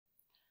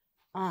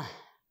Uh,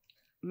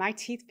 my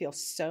teeth feel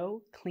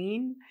so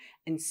clean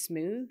and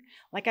smooth.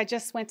 Like I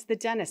just went to the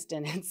dentist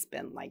and it's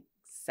been like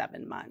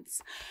 7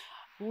 months.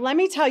 Let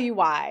me tell you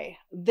why.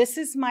 This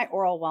is my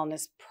oral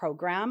wellness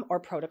program or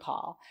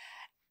protocol.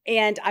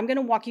 And I'm going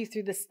to walk you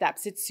through the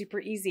steps. It's super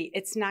easy.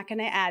 It's not going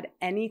to add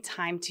any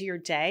time to your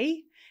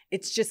day.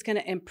 It's just going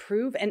to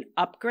improve and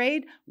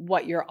upgrade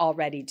what you're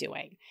already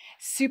doing.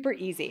 Super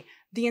easy.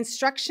 The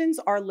instructions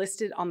are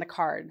listed on the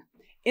card.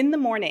 In the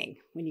morning,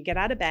 when you get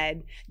out of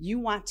bed, you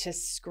want to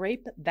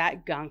scrape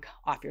that gunk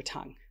off your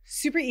tongue.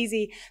 Super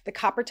easy. The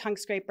copper tongue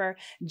scraper,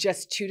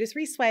 just 2 to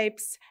 3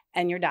 swipes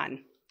and you're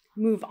done.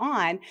 Move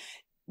on.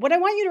 What I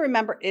want you to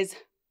remember is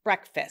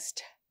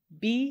breakfast.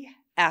 BF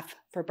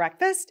for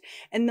breakfast.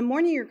 In the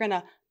morning, you're going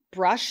to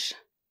brush,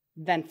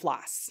 then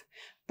floss.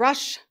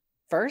 Brush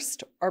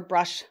first or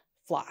brush,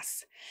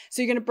 floss.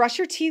 So you're going to brush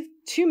your teeth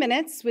 2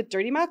 minutes with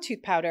dirty mouth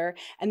tooth powder,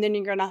 and then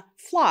you're going to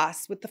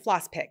floss with the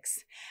floss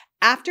picks.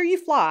 After you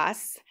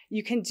floss,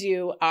 you can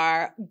do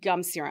our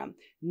gum serum.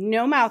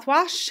 No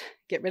mouthwash.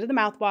 Get rid of the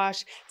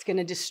mouthwash. It's going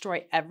to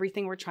destroy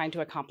everything we're trying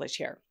to accomplish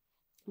here.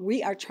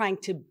 We are trying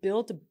to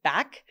build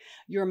back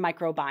your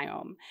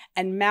microbiome,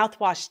 and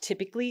mouthwash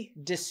typically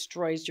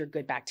destroys your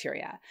good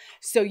bacteria.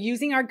 So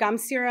using our gum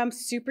serum,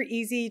 super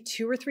easy,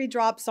 2 or 3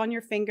 drops on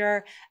your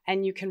finger,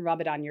 and you can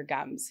rub it on your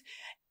gums,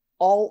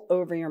 all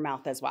over your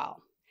mouth as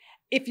well.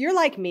 If you're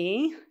like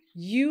me,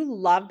 you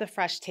love the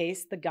fresh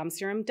taste the gum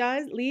serum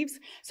leaves.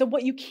 So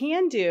what you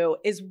can do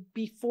is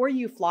before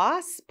you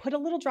floss, put a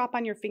little drop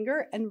on your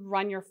finger and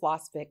run your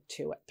floss pick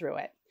through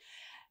it.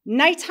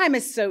 Nighttime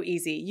is so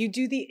easy. You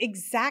do the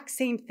exact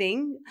same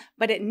thing,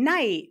 but at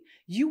night,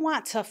 you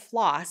want to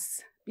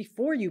floss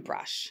before you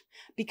brush.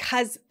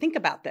 Because think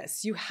about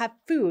this, you have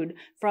food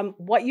from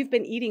what you've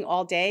been eating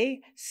all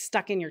day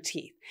stuck in your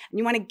teeth. And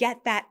you want to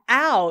get that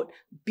out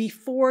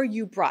before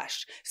you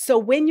brush. So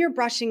when you're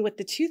brushing with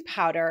the tooth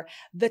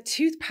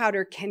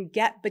powder can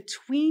get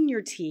between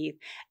your teeth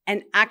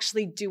and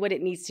actually do what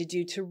it needs to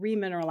do to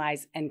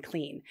remineralize and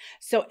clean.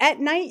 So at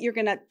night, you're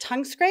going to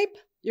tongue scrape,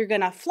 you're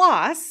going to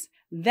floss,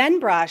 then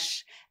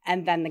brush,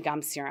 and then the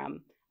gum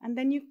serum. And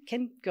then you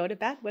can go to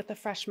bed with a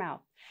fresh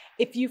mouth.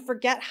 If you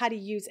forget how to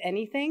use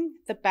anything,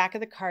 the back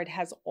of the card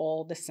has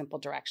all the simple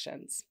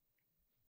directions.